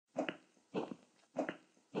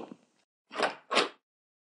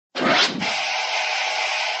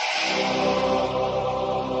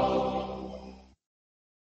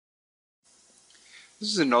This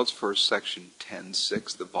is the notes for section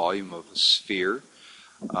 10.6, the volume of a sphere.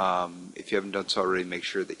 If you haven't done so already, make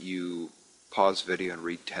sure that you pause the video and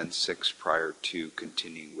read 10.6 prior to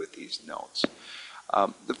continuing with these notes.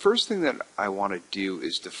 The first thing that I want to do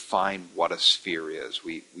is define what a sphere is.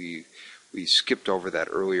 We skipped over that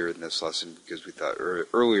earlier in this lesson because we thought,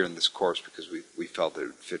 earlier in this course because we felt it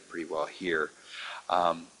would fit pretty well here.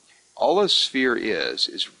 All a sphere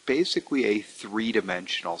is basically a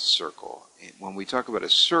three-dimensional circle. When we talk about a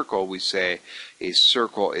circle, we say a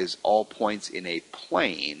circle is all points in a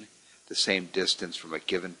plane the same distance from a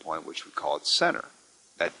given point, which we call its center.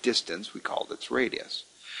 That distance, we call its radius.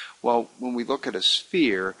 Well, when we look at a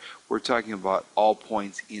sphere, we're talking about all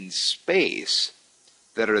points in space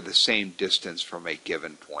that are the same distance from a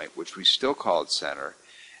given point, which we still call its center,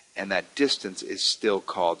 and that distance is still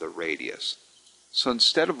called the radius. So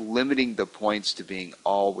instead of limiting the points to being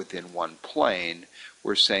all within one plane,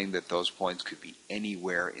 we're saying that those points could be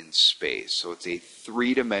anywhere in space. So it's a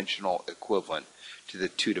three-dimensional equivalent to the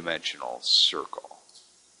two-dimensional circle.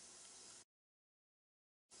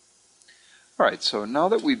 Alright, so now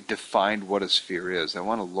that we've defined what a sphere is, I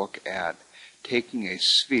want to look at taking a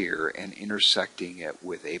sphere and intersecting it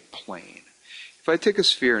with a plane. If I take a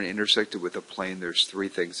sphere and intersect it with a plane, there's three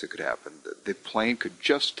things that could happen. The plane could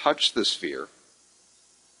just touch the sphere,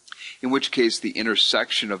 in which case the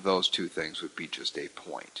intersection of those two things would be just a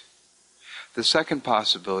point. The second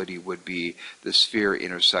possibility would be the sphere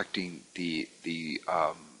intersecting the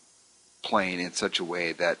plane in such a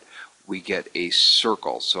way that we get a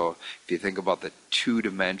circle. So if you think about the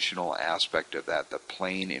two-dimensional aspect of that, the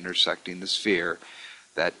plane intersecting the sphere,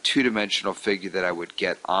 that two-dimensional figure that I would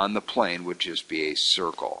get on the plane would just be a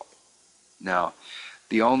circle. Now,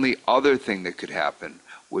 the only other thing that could happen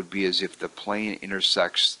would be as if the plane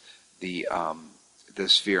intersects the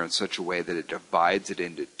sphere in such a way that it divides it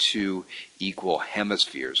into two equal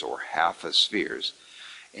hemispheres or half-spheres.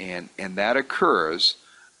 And that occurs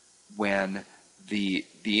when the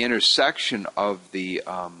intersection of the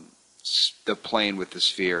plane with the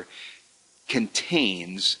sphere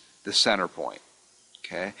contains the center point.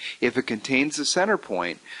 Okay? If it contains the center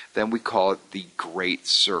point, then we call it the great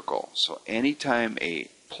circle. So anytime a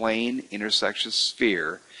plane intersects a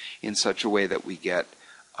sphere in such a way that we get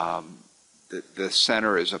the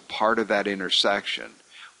center is a part of that intersection,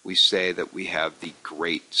 we say that we have the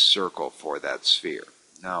great circle for that sphere.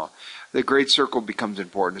 Now, the great circle becomes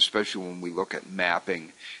important, especially when we look at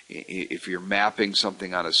mapping. If you're mapping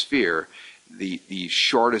something on a sphere, the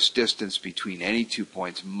shortest distance between any 2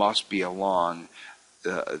 points must be along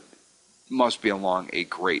a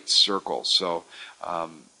great circle. So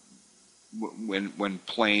when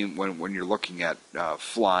you're looking at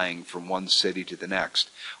flying from one city to the next,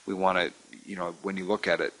 we want to, when you look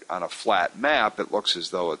at it on a flat map, it looks as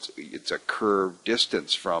though it's a curved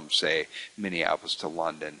distance from, say, Minneapolis to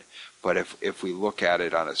London. But if we look at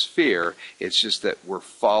it on a sphere, it's just that we're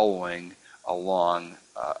following along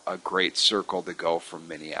a great circle to go from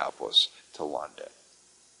Minneapolis to London.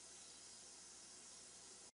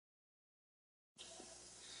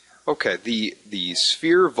 Okay, the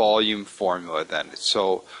sphere volume formula then.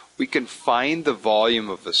 So we can find the volume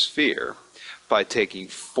of a sphere by taking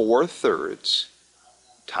 4/3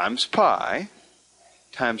 times pi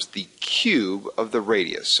times the cube of the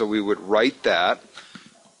radius. So we would write that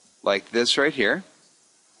like this right here.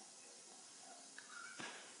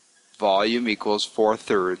 Volume equals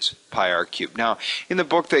 4/3 pi r cubed. Now, in the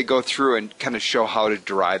book they go through and kind of show how to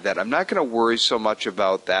derive that. I'm not going to worry so much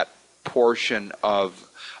about that portion of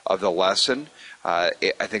the lesson. I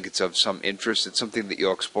think it's of some interest. It's something that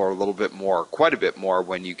you'll explore a little bit more, quite a bit more,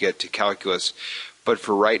 when you get to calculus. But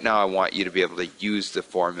for right now, I want you to be able to use the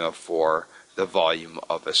formula for the volume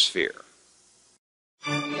of a sphere.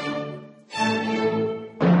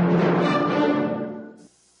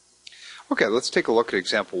 Okay, let's take a look at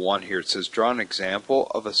example 1 here. It says, draw an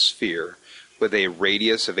example of a sphere with a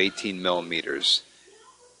radius of 18 millimeters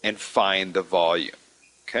and find the volume.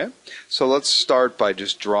 Okay, so let's start by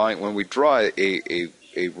just drawing. When we draw a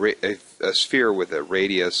sphere with a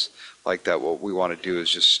radius like that, what we want to do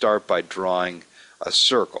is just start by drawing a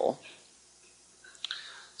circle,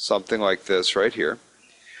 something like this right here.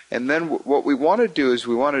 And then what we want to do is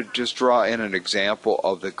we want to just draw in an example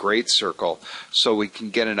of the great circle so we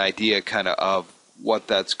can get an idea kind of what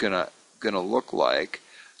that's gonna look like.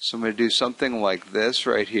 So I'm going to do something like this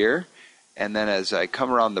right here. And then as I come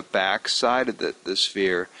around the back side of the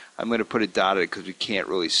sphere, I'm going to put a dot on it because we can't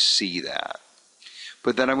really see that.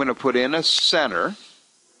 But then I'm going to put in a center,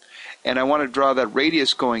 And I want to draw that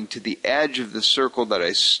radius going to the edge of the circle that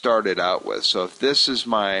I started out with. So if this is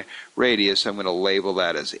my radius, I'm going to label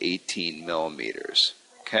that as 18 millimeters.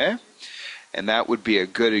 Okay? And that would be a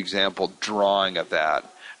good example drawing of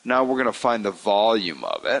that. Now we're going to find the volume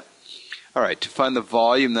of it. All right, to find the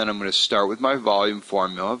volume, then I'm going to start with my volume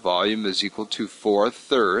formula. Volume is equal to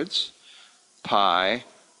 4/3 pi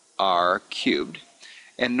r cubed.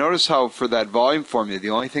 And notice how for that volume formula,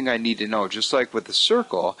 the only thing I need to know, just like with the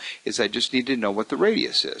circle, is I just need to know what the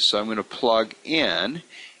radius is. So I'm going to plug in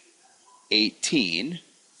 18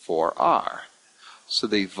 for r. So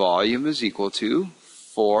the volume is equal to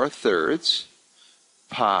 4/3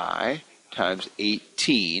 pi times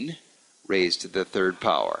 18 raised to the third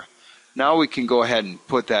power. Now we can go ahead and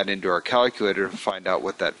put that into our calculator and find out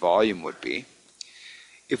what that volume would be.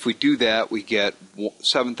 If we do that, we get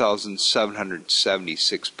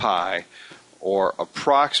 7,776 pi, or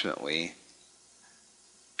approximately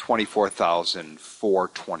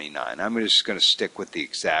 24,429. I'm just going to stick with the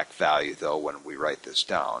exact value, though, when we write this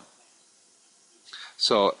down.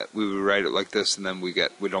 So we would write it like this, and then we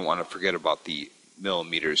don't want to forget about the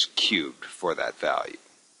millimeters cubed for that value.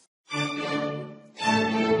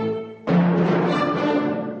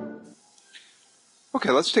 Okay,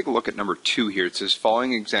 let's take a look at number 2 here. It says,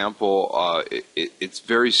 following example, it's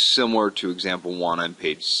very similar to example 1 on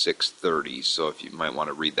page 630, so if you might want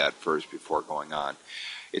to read that first before going on.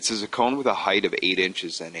 It says, a cone with a height of 8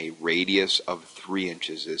 inches and a radius of 3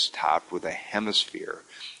 inches is topped with a hemisphere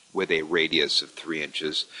with a radius of 3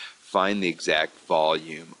 inches. Find the exact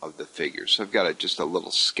volume of the figure. So I've got just a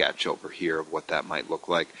little sketch over here of what that might look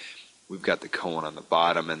like. We've got the cone on the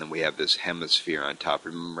bottom, and then we have this hemisphere on top.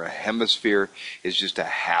 Remember, a hemisphere is just a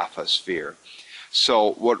half a sphere.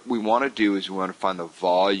 So what we want to do is we want to find the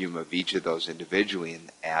volume of each of those individually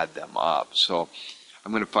and add them up. So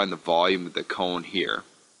I'm going to find the volume of the cone here.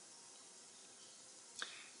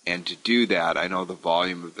 And to do that, I know the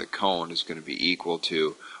volume of the cone is going to be equal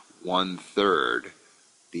to 1/3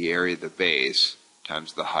 the area of the base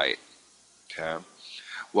times the height. Okay.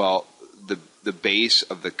 Well, the base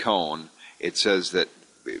of the cone, it says that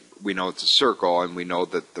we know it's a circle, and we know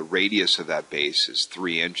that the radius of that base is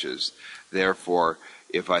 3 inches. Therefore,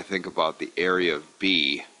 if I think about the area of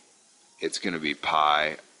B, it's going to be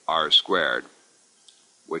pi r squared,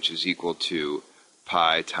 which is equal to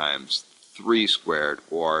pi times 3 squared,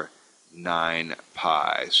 or 9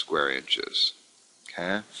 pi square inches.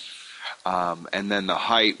 Okay? And then the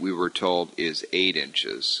height, we were told, is 8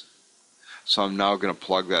 inches. So I'm now going to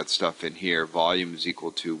plug that stuff in here. Volume is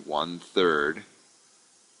equal to 1/3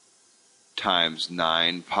 times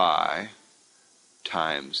 9 pi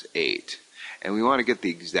times 8. And we want to get the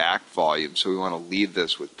exact volume, so we want to leave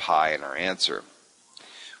this with pi in our answer.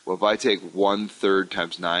 Well, if I take 1/3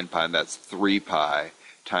 times 9 pi, and that's 3 pi,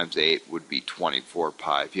 times 8 would be 24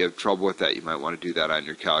 pi. If you have trouble with that, you might want to do that on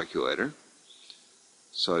your calculator.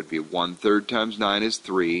 So it'd be 1/3 times 9 is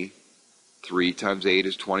 3. 3 times 8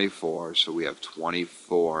 is 24, so we have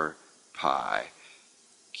 24 pi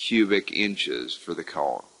cubic inches for the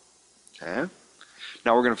cone. Okay?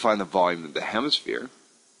 Now we're going to find the volume of the hemisphere.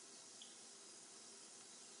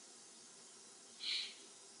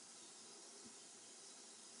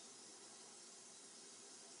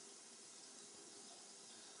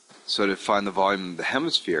 So to find the volume of the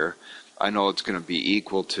hemisphere, I know it's going to be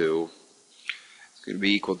equal to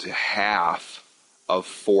half of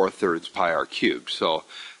 4/3 pi r cubed. So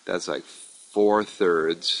that's like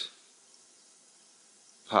 4/3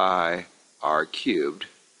 pi r cubed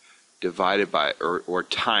divided by, or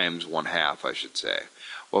times 1/2, I should say.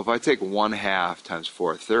 Well, if I take 1/2 times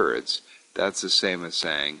 4/3, that's the same as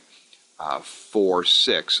saying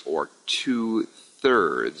 4/6, or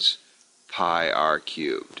 2/3 pi r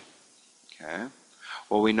cubed. Okay.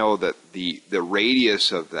 Well, we know that the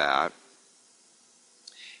radius of that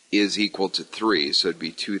is equal to 3, so it'd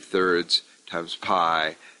be 2/3 times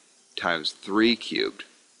pi times 3 cubed.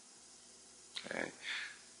 Okay.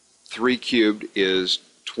 3 cubed is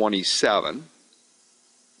 27.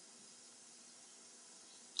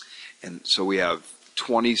 And so we have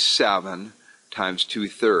 27 times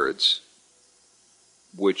 2/3,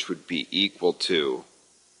 which would be equal to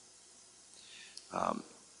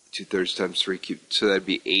 2/3 times 3 cubed. So that'd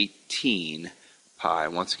be 18 pi.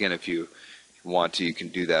 Once again, if you want to, you can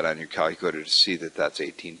do that on your calculator to see that that's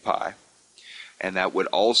 18 pi. And that would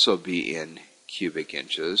also be in cubic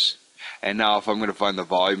inches. And now if I'm going to find the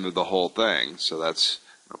volume of the whole thing, so that's,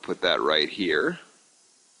 I'll put that right here.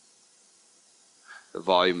 The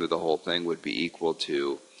volume of the whole thing would be equal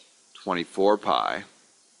to 24 pi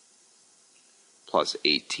plus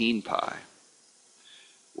 18 pi,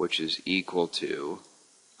 which is equal to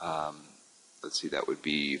let's see, that would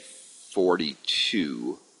be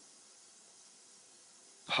 42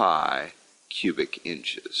 pi cubic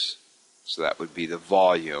inches. So that would be the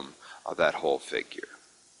volume of that whole figure.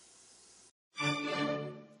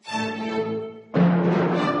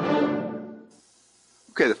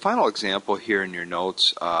 Okay, the final example here in your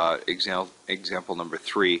notes, example number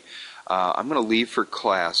 3, I'm going to leave for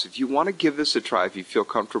class. If you want to give this a try, if you feel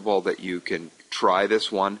comfortable that you can try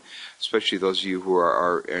this one, especially those of you who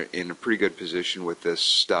are in a pretty good position with this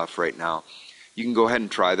stuff right now, you can go ahead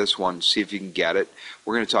and try this one, see if you can get it.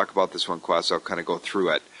 We're going to talk about this one in class. I'll kind of go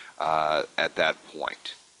through it at that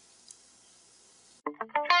point.